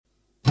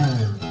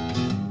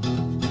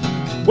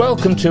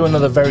Welcome to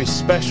another very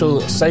special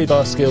Save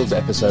Our Skills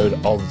episode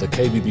of the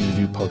KBB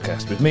Review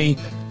podcast with me,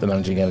 the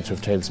Managing Editor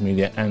of Taylor's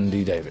Media,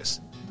 Andy Davis.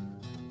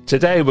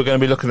 Today we're going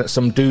to be looking at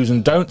some do's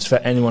and don'ts for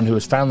anyone who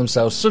has found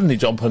themselves suddenly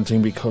job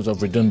hunting because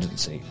of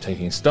redundancy,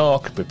 taking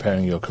stock,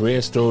 preparing your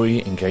career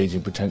story,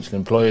 engaging potential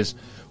employers.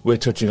 We're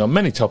touching on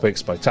many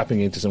topics by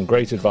tapping into some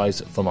great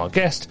advice from our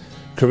guest,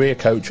 career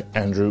coach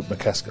Andrew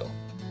McCaskill.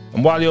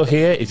 And while you're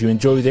here, if you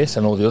enjoy this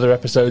and all the other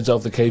episodes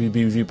of the KBB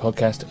Review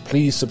podcast,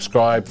 please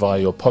subscribe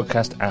via your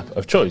podcast app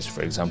of choice,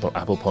 for example,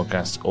 Apple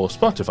Podcasts or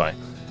Spotify.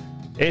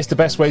 It's the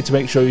best way to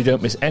make sure you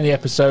don't miss any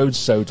episodes,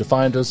 so to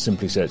find us,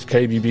 simply search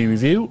KBB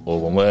Review, or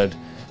one word,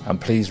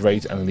 and please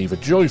rate and leave a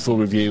joyful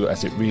review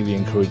as it really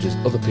encourages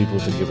other people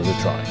to give us a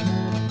try.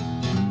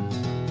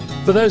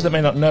 For those that may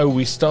not know,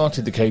 we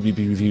started the KBB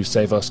Review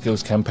Save Our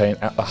Skills campaign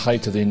at the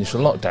height of the initial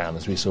lockdown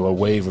as we saw a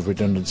wave of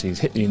redundancies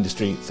hit the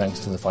industry thanks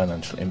to the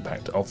financial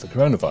impact of the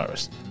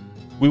coronavirus.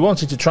 We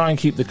wanted to try and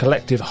keep the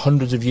collective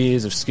hundreds of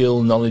years of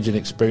skill, knowledge and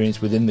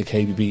experience within the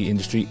KBB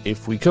industry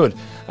if we could,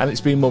 and it's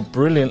been more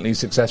brilliantly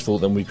successful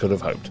than we could have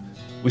hoped.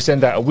 We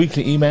send out a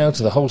weekly email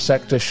to the whole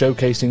sector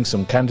showcasing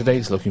some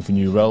candidates looking for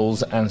new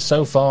roles, and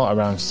so far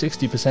around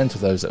 60%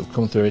 of those that have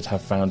come through it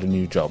have found a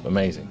new job.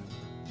 Amazing.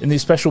 In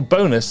these special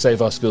bonus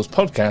Save Our Skills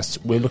podcasts,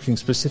 we're looking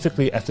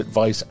specifically at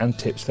advice and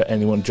tips for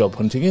anyone job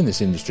hunting in this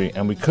industry,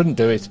 and we couldn't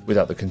do it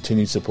without the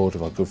continued support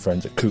of our good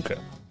friends at KUKA.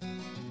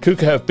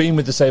 KUKA have been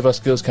with the Save Our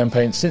Skills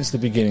campaign since the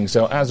beginning,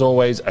 so as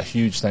always, a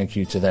huge thank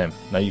you to them.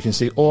 Now you can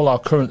see all our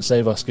current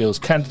Save Our Skills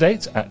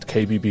candidates at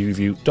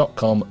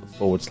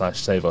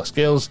kbbreview.com/Save Our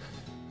Skills,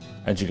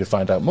 and you can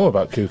find out more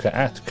about KUKA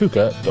at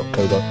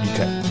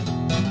kuka.co.uk.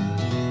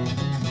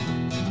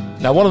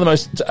 Now, one of the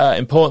most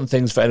important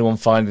things for anyone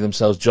finding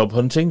themselves job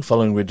hunting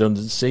following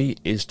redundancy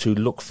is to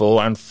look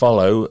for and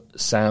follow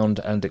sound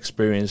and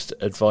experienced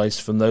advice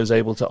from those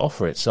able to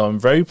offer it. So I'm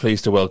very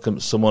pleased to welcome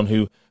someone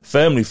who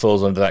firmly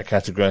falls under that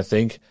category, I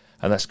think,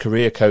 and that's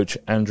career coach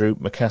Andrew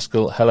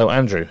McCaskill. Hello,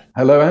 Andrew.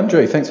 Hello,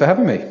 Andrew. Thanks for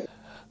having me.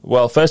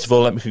 Well, first of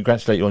all, let me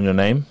congratulate you on your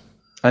name.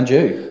 And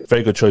you.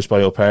 Very good choice by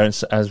your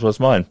parents, as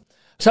was mine.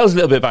 Tell us a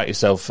little bit about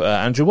yourself,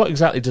 Andrew. What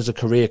exactly does a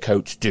career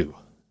coach do?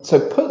 So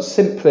put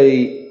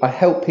simply, I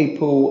help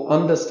people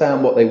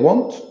understand what they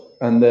want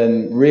and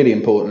then, really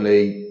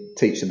importantly,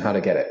 teach them how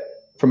to get it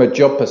from a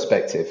job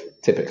perspective,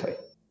 typically.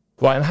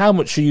 Right, and how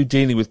much are you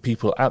dealing with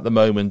people at the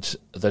moment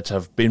that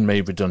have been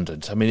made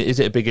redundant? I mean, is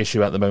it a big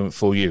issue at the moment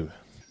for you?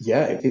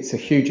 Yeah, it's a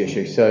huge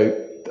issue. So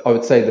I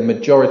would say the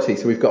majority,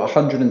 so we've got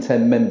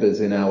 110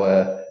 members in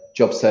our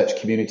job search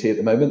community at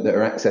the moment that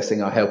are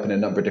accessing our help in a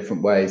number of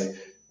different ways.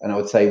 And I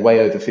would say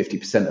way over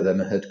 50% of them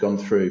had gone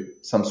through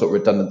some sort of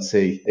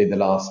redundancy in the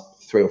last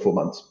 3 or 4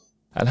 months.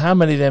 And how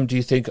many of them do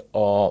you think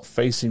are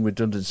facing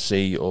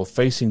redundancy or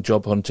facing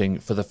job hunting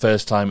for the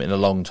first time in a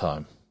long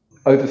time?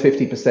 Over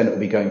 50% will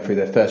be going through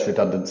their first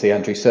redundancy,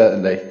 Andrew,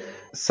 certainly.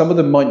 Some of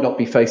them might not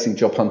be facing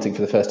job hunting for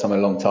the first time in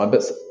a long time,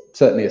 but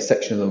certainly a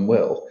section of them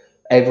will.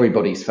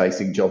 Everybody's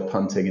facing job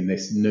hunting in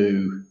this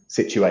new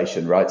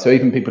situation, right? So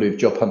even people who've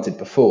job hunted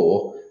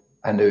before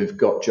and who've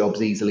got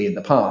jobs easily in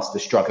the past are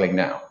struggling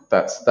now.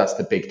 That's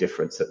the big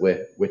difference that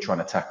we're trying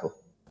to tackle.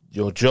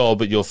 Your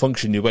job, your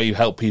function, the way you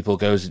help people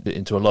goes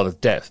into a lot of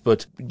depth.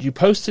 But you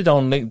posted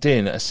on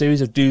LinkedIn a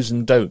series of do's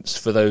and don'ts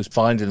for those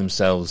finding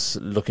themselves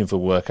looking for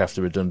work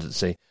after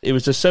redundancy. It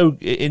was just so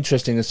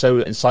interesting and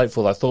so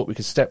insightful. I thought we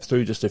could step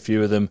through just a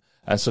few of them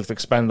and sort of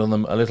expand on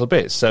them a little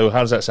bit. So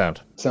how does that sound?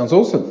 Sounds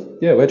awesome.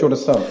 Yeah, where do you want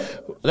to start?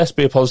 Let's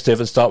be a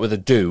positive and start with a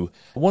do.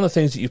 One of the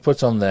things that you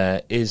put on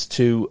there is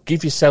to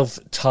give yourself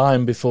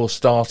time before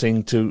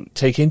starting to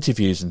take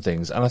interviews and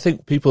things. And I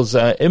think people's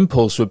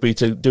impulse would be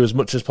to do as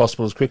much as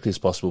possible as quickly as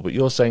possible. But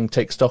you're saying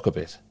take stock a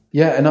bit.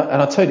 Yeah, and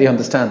I totally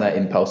understand that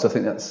impulse. I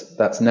think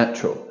that's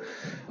natural.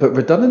 But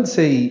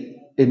redundancy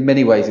in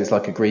many ways is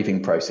like a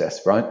grieving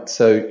process, right?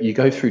 So you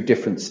go through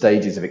different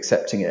stages of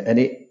accepting it, and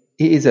it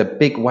is a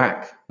big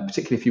whack,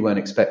 particularly if you weren't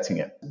expecting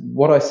it.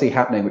 What I see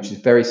happening, which is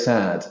very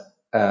sad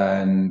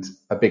and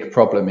a big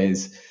problem,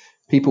 is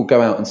people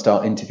go out and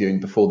start interviewing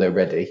before they're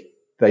ready.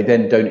 They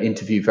then don't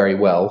interview very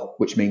well,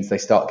 which means they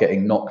start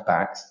getting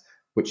knockbacks,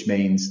 which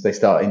means they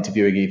start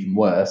interviewing even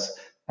worse,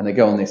 and they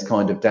go on this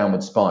kind of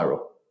downward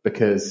spiral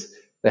because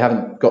they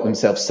haven't got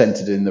themselves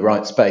centered in the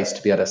right space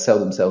to be able to sell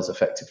themselves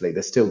effectively.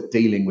 They're still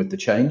dealing with the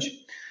change.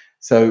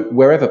 So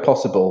wherever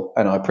possible,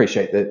 and I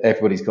appreciate that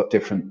everybody's got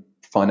different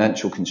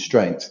financial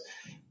constraints,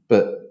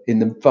 but in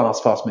the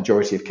vast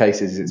majority of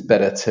cases, it's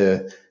better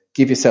to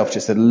give yourself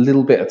just a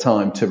little bit of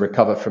time to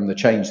recover from the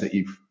change that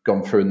you've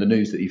gone through and the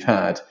news that you've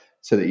had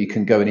so that you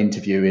can go and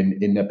interview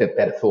in a bit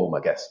better form, I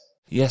guess.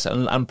 Yes,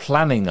 and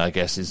planning, I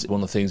guess, is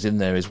one of the things in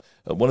there. Is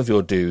one of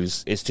your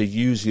do's is to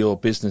use your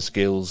business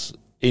skills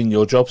in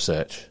your job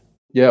search.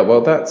 Yeah,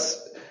 well,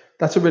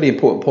 that's a really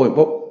important point.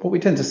 What we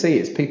tend to see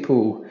is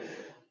people,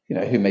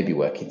 who maybe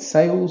work in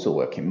sales or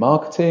work in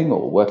marketing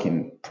or work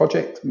in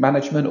project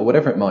management or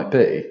whatever it might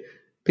be,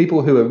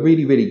 people who are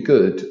really, really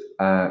good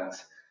at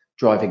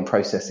driving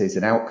processes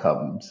and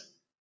outcomes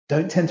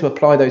don't tend to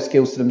apply those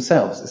skills to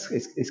themselves.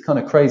 It's kind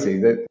of crazy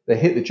that they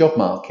hit the job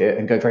market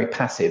and go very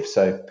passive.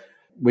 So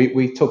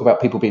we talk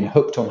about people being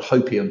hooked on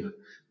hopium,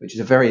 which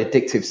is a very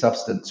addictive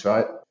substance,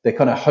 right? They're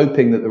kind of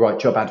hoping that the right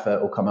job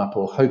advert will come up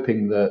or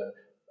hoping that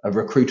a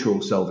recruiter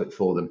will solve it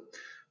for them.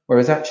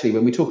 Whereas actually,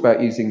 when we talk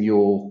about using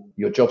your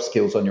job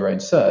skills on your own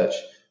search,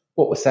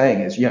 what we're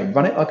saying is,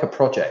 run it like a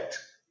project.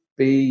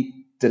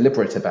 Be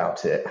deliberate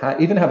about it.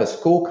 Even have a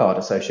scorecard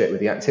associated with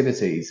the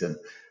activities and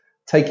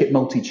take it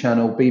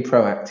multi-channel, be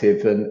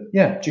proactive, and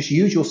just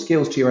use your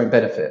skills to your own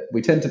benefit.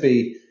 We tend to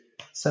be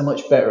so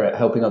much better at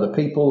helping other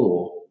people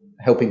or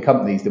helping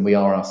companies than we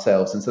are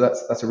ourselves. And so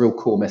that's a real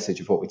core message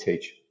of what we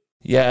teach.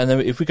 Yeah, and then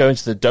if we go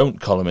into the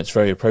don't column, it's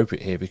very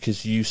appropriate here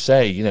because you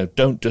say,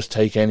 don't just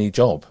take any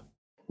job.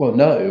 Well,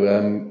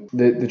 no.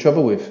 The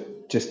trouble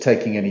with just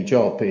taking any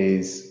job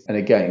is, and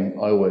again,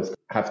 I always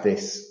have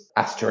this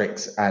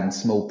asterisk and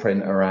small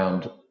print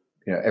around,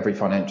 every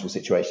financial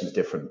situation is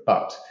different.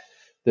 But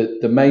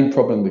the main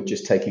problem with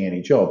just taking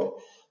any job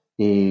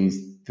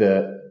is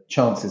that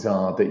chances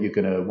are that you're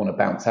going to want to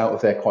bounce out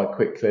of there quite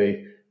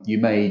quickly. You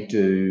may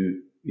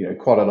do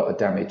quite a lot of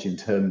damage in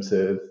terms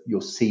of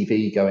your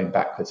CV going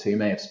backwards. So you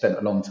may have spent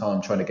a long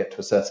time trying to get to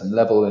a certain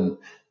level and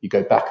you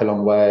go back a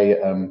long way.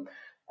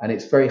 And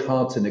it's very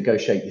hard to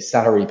negotiate your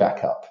salary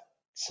back up.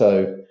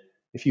 So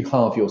if you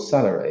halve your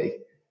salary,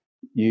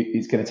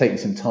 it's going to take you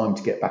some time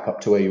to get back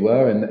up to where you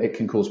were, and it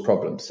can cause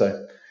problems.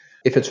 So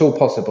if at all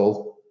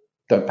possible,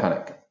 don't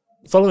panic.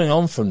 Following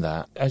on from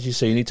that, as you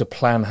say, you need to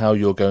plan how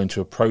you're going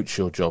to approach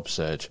your job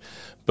search.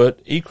 But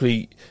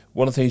equally,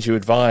 one of the things you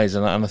advise,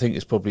 and I think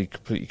it's probably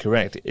completely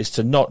correct, is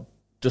to not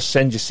just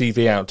send your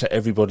CV out to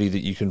everybody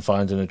that you can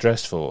find an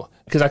address for.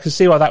 Because I can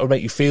see why that would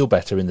make you feel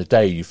better in the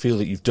day. You feel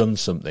that you've done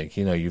something,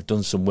 you've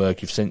done some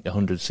work, you've sent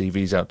 100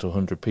 CVs out to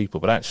 100 people.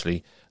 But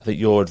actually, I think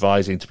you're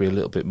advising to be a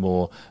little bit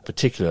more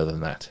particular than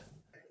that.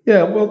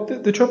 Yeah, well,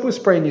 the trouble with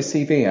spraying your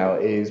CV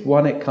out is,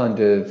 one, it kind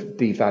of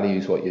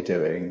devalues what you're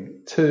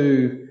doing.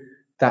 Two,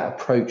 that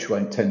approach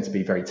won't tend to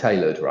be very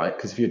tailored, right?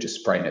 Because if you're just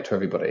spraying it to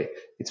everybody,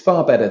 it's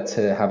far better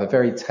to have a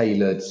very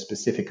tailored,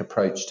 specific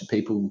approach to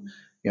people,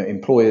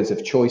 employers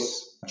of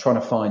choice, trying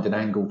to find an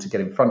angle to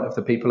get in front of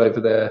the people over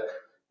there,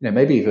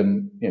 maybe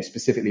even,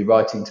 specifically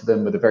writing to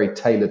them with a very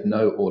tailored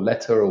note or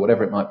letter or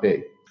whatever it might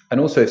be. And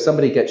also, if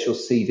somebody gets your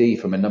CV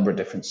from a number of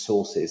different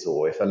sources,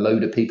 or if a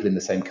load of people in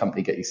the same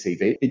company get your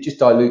CV, it just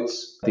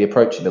dilutes the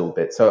approach a little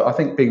bit. So I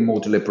think being more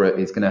deliberate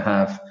is going to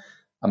have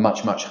a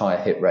much, much higher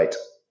hit rate.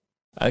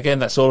 Again,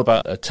 that's all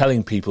about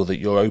telling people that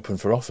you're open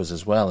for offers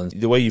as well. And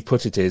the way you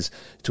put it is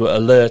to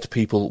alert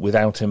people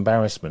without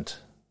embarrassment.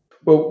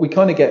 Well, we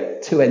kind of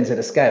get two ends of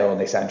the scale on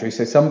this, Andrew.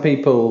 So some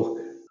people,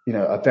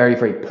 are very,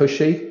 very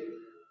pushy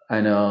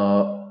and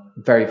are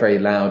very, very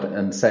loud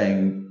and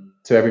saying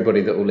to everybody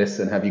that will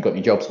listen, have you got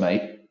any jobs,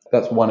 mate?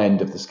 That's one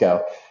end of the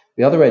scale.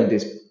 The other end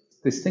is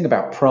this thing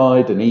about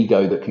pride and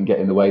ego that can get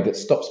in the way, that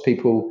stops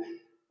people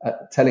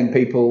telling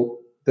people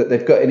that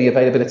they've got any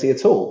availability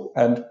at all.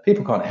 And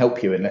people can't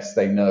help you unless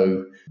they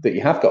know that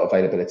you have got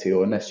availability,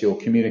 or unless you're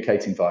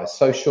communicating via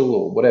social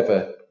or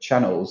whatever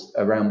channels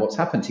around what's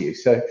happened to you.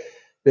 So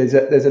there's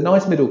a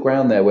nice middle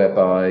ground there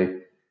whereby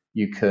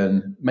you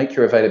can make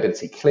your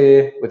availability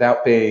clear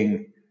without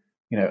being,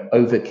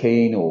 over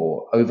keen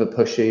or over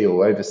pushy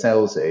or over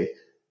salesy,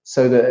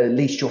 so that at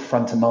least you're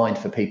front of mind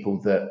for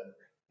people, that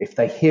if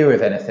they hear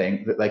of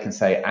anything, that they can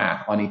say,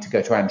 I need to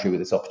go to Andrew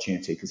with this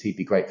opportunity because he'd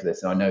be great for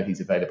this. And I know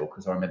he's available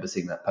because I remember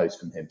seeing that post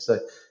from him. So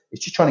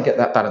it's just trying to get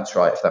that balance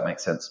right, if that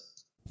makes sense.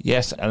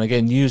 Yes, and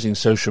again, using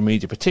social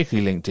media,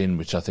 particularly LinkedIn,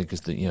 which I think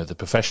is the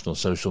professional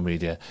social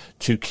media,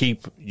 to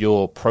keep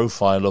your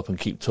profile up and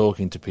keep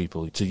talking to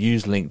people, to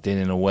use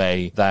LinkedIn in a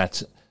way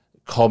that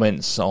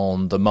comments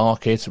on the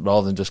market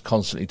rather than just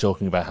constantly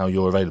talking about how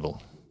you're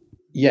available.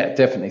 Yeah,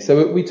 definitely.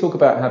 So we talk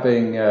about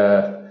having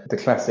the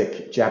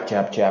classic jab,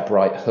 jab, jab,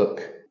 right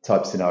hook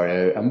type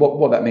scenario. And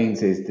what that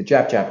means is, the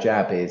jab, jab,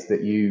 jab is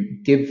that you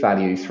give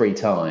value 3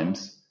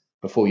 times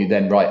before you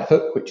then write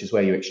hook, which is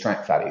where you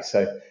extract value.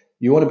 So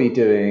you want to be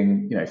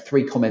doing,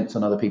 3 comments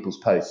on other people's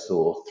posts,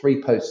 or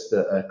 3 posts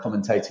that are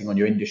commentating on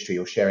your industry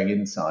or sharing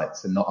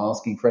insights and not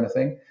asking for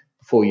anything,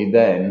 before you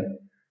then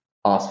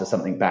ask for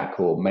something back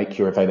or make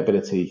your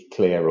availability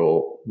clear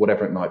or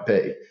whatever it might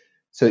be.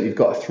 So you've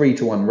got a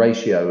 3-to-1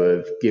 ratio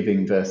of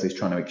giving versus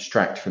trying to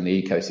extract from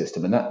the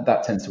ecosystem. And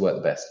that tends to work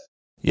the best.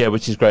 Yeah,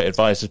 which is great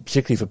advice,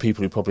 particularly for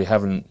people who probably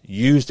haven't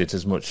used it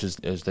as much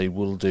as they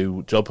will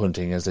do job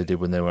hunting as they did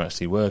when they were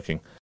actually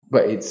working.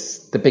 But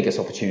it's the biggest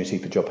opportunity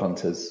for job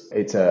hunters.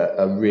 It's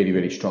a really,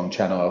 really strong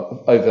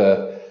channel.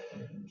 Over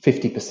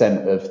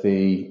 50% of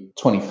the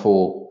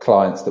 24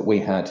 clients that we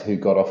had who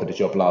got offered a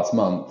job last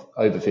month,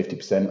 over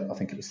 50%, I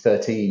think it was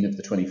 13 of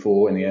the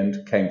 24 in the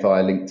end, came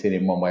via LinkedIn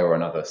in one way or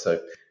another. So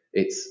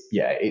it's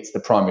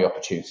the primary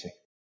opportunity.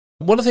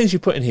 One of the things you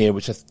put in here,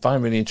 which I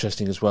find really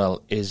interesting as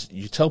well, is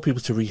you tell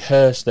people to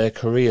rehearse their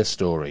career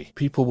story.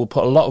 People will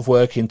put a lot of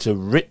work into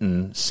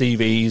written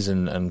CVs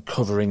and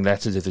covering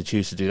letters if they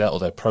choose to do that, or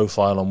their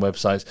profile on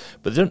websites,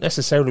 but they don't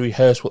necessarily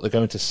rehearse what they're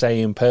going to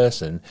say in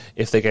person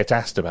if they get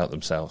asked about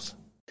themselves.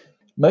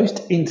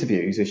 Most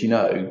interviews, as you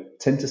know,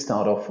 tend to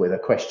start off with a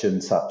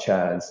question such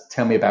as,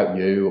 tell me about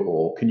you,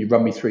 or can you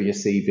run me through your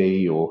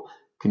CV, or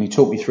can you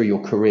talk me through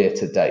your career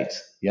to date?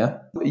 Yeah.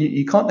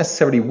 You can't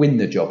necessarily win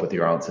the job with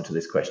your answer to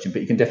this question,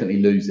 but you can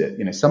definitely lose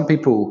it. Some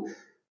people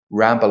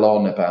ramble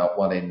on about,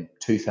 well, in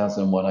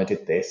 2001, I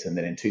did this, and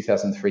then in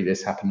 2003,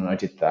 this happened and I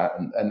did that.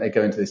 And they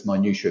go into this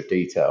minutiae of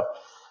detail.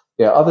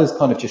 Yeah, others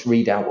kind of just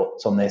read out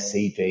what's on their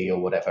CV or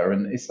whatever.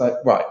 And it's like,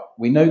 right,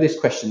 we know this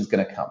question's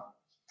going to come.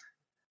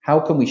 How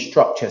can we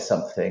structure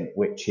something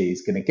which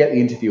is going to get the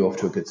interview off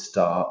to a good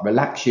start,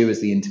 relax you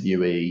as the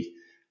interviewee,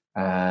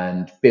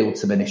 and build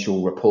some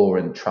initial rapport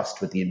and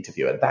trust with the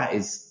interviewer? That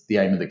is the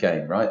aim of the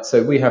game, right?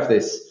 So we have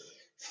this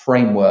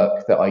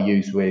framework that I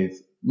use with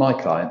my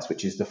clients,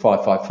 which is the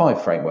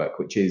 555 framework,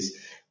 which is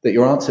that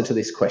your answer to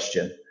this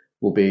question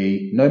will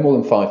be no more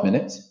than 5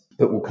 minutes,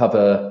 but will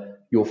cover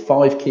your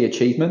 5 key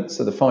achievements,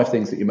 so the 5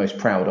 things that you're most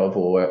proud of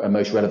or are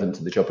most relevant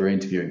to the job you're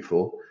interviewing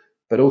for,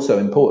 but also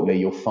importantly,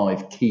 your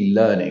 5 key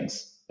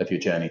learnings of your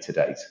journey to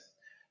date.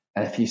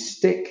 And if you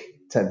stick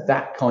to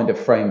that kind of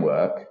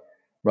framework,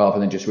 rather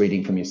than just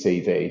reading from your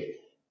CV,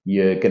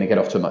 you're going to get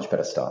off to a much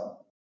better start.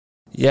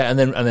 Yeah, and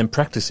then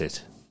practice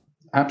it.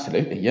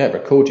 Absolutely, yeah.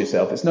 Record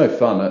yourself. It's no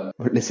fun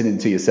listening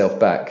to yourself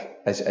back,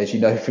 as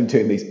you know from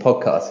doing these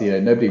podcasts.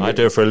 Nobody. I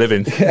do it for a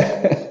living.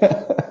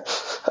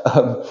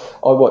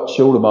 I watch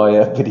all of my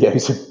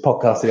videos of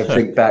podcasts and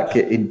everything back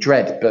in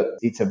dread, but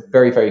it's a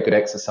very, very good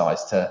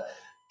exercise to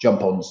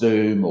jump on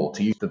Zoom or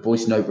to use the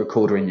voice note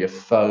recorder in your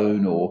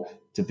phone or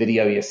to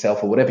video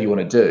yourself or whatever you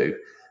want to do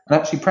and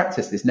actually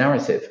practice this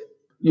narrative.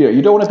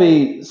 You don't want to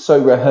be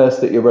so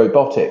rehearsed that you're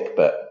robotic,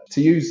 but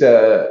to use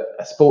a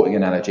sporting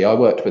analogy, I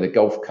worked with a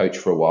golf coach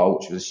for a while,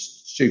 which was a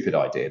stupid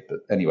idea. But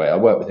anyway, I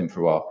worked with him for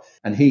a while.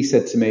 And he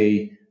said to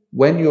me,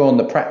 when you're on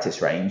the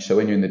practice range, so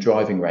when you're in the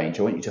driving range,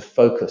 I want you to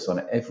focus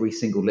on every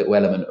single little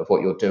element of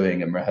what you're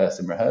doing and rehearse.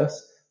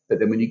 But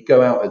then when you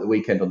go out at the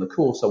weekend on the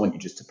course, I want you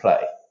just to play.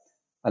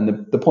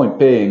 And the point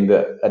being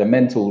that at a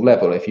mental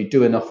level, if you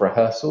do enough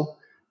rehearsal,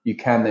 you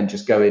can then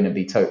just go in and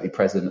be totally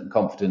present and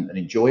confident and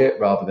enjoy it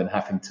rather than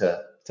having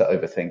to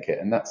overthink it.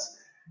 And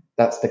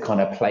that's the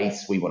kind of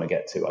place we want to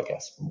get to, I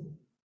guess.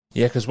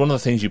 Yeah, because one of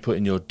the things you put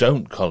in your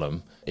don't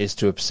column is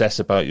to obsess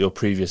about your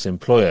previous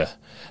employer.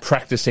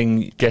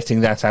 Practicing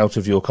getting that out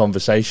of your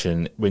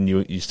conversation when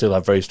you still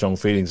have very strong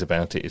feelings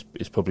about it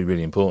is probably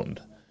really important.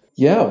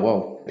 Yeah,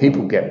 well,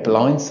 people get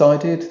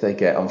blindsided, they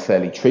get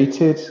unfairly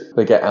treated,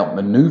 they get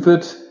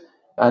outmaneuvered.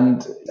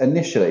 And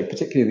initially,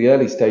 particularly the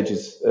early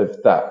stages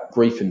of that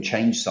grief and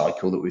change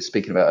cycle that we were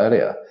speaking about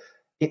earlier,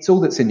 it's all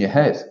that's in your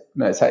head.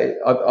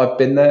 I've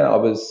been there. I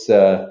was,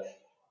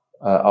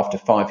 after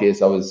 5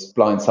 years, I was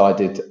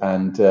blindsided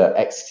and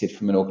exited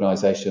from an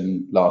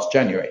organisation last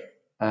January.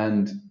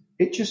 And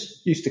it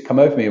just used to come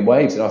over me in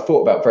waves and I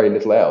thought about very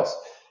little else.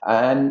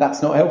 And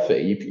that's not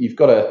healthy. You've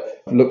got to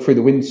look through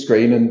the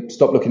windscreen and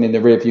stop looking in the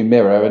rearview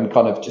mirror and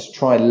kind of just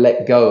try and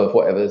let go of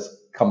whatever's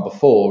come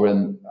before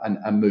and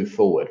move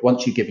forward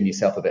once you've given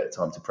yourself a bit of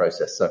time to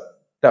process. So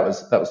that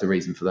was the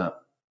reason for that.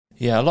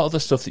 Yeah, a lot of the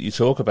stuff that you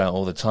talk about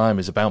all the time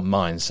is about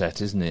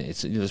mindset, isn't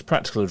it? There's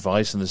practical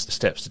advice and there's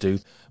steps to do,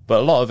 but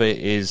a lot of it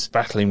is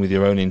battling with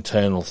your own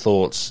internal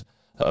thoughts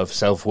of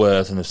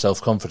self-worth and of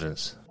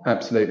self-confidence.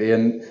 Absolutely.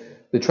 And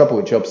the trouble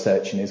with job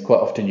searching is quite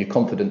often your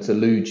confidence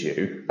eludes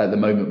you at the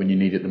moment when you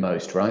need it the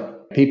most, right?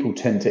 People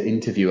tend to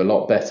interview a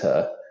lot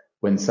better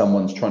when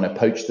someone's trying to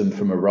poach them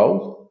from a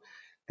role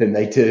than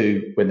they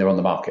do when they're on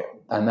the market.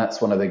 And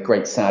that's one of the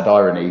great sad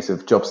ironies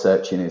of job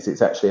searching is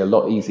it's actually a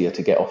lot easier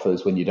to get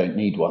offers when you don't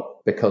need one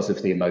because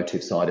of the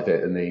emotive side of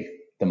it and the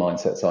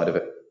mindset side of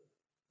it.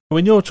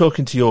 When you're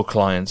talking to your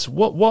clients,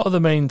 what are the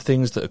main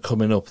things that are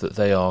coming up that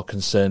they are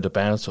concerned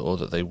about or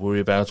that they worry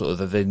about or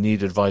that they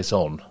need advice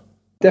on?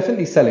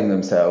 Definitely selling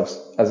themselves.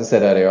 As I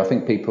said earlier, I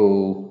think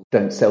people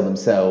don't sell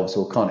themselves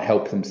or can't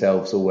help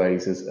themselves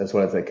always as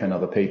well as they can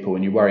other people.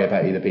 And you worry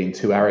about either being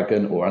too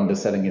arrogant or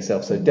underselling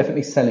yourself. So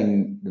definitely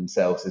selling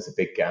themselves is a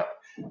big gap.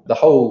 The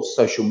whole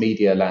social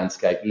media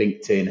landscape,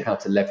 LinkedIn, how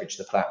to leverage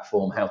the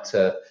platform, how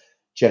to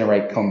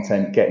generate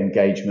content, get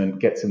engagement,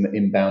 get some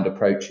inbound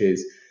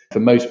approaches. For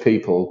most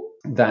people,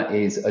 that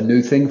is a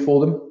new thing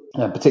for them,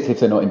 particularly if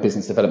they're not in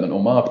business development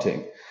or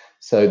marketing.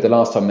 So the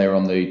last time they were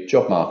on the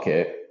job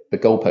market, the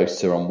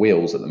goalposts are on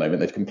wheels at the moment.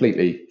 They've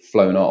completely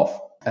flown off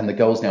and the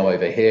goal's now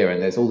over here and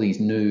there's all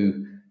these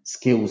new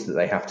skills that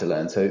they have to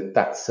learn. So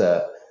that's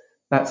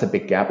a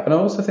big gap. And I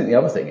also think the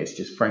other thing is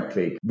just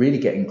frankly, really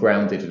getting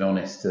grounded and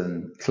honest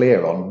and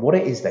clear on what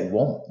it is they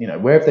want.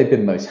 Where have they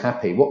been most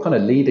happy? What kind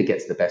of leader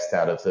gets the best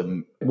out of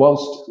them?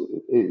 Whilst,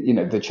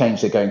 the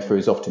change they're going through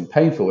is often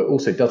painful, it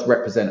also does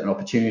represent an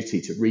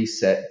opportunity to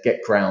reset, get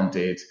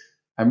grounded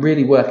and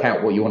really work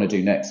out what you want to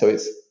do next. So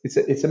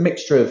it's a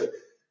mixture of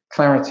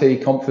clarity,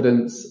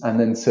 confidence, and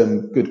then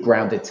some good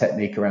grounded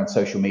technique around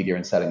social media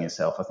and selling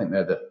yourself. I think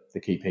they're the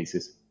key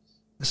pieces.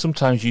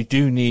 Sometimes you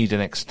do need an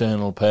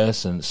external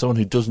person, someone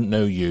who doesn't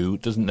know you,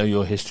 doesn't know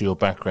your history or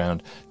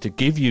background, to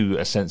give you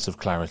a sense of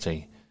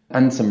clarity.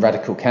 And some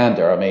radical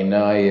candor. I mean,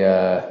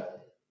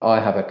 I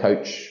have a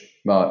coach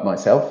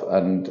myself,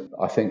 and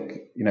I think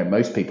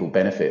most people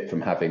benefit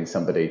from having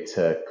somebody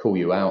to call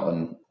you out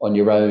on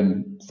your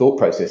own thought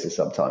processes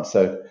sometimes.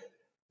 So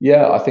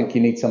yeah, I think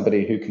you need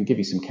somebody who can give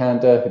you some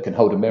candor, who can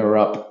hold a mirror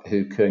up,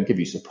 who can give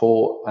you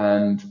support,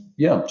 and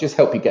just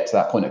help you get to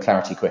that point of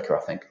clarity quicker,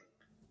 I think.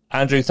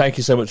 Andrew, thank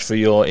you so much for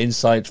your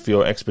insight, for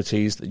your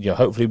expertise.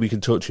 Hopefully we can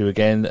talk to you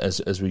again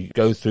as we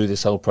go through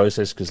this whole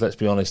process, because let's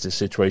be honest, this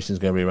situation is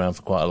going to be around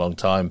for quite a long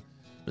time.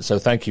 So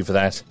thank you for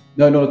that.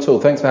 No, not at all.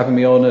 Thanks for having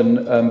me on,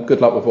 and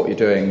good luck with what you're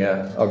doing.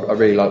 I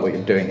really like what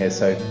you're doing here,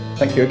 so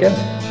thank you again.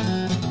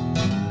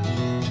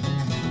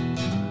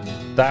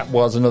 That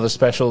was another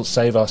special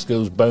Save Our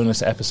Skills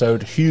bonus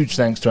episode. Huge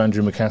thanks to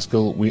Andrew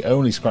McCaskill. We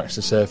only scratched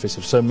the surface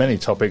of so many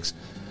topics,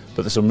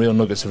 but there's some real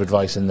nuggets of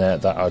advice in there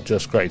that are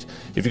just great.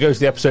 If you go to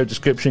the episode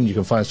description, you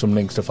can find some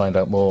links to find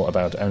out more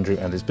about Andrew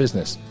and his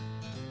business.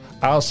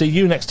 I'll see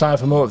you next time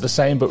for more of the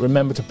same, but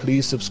remember to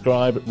please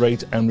subscribe,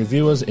 rate and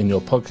review us in your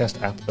podcast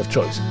app of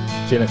choice.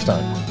 See you next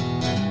time.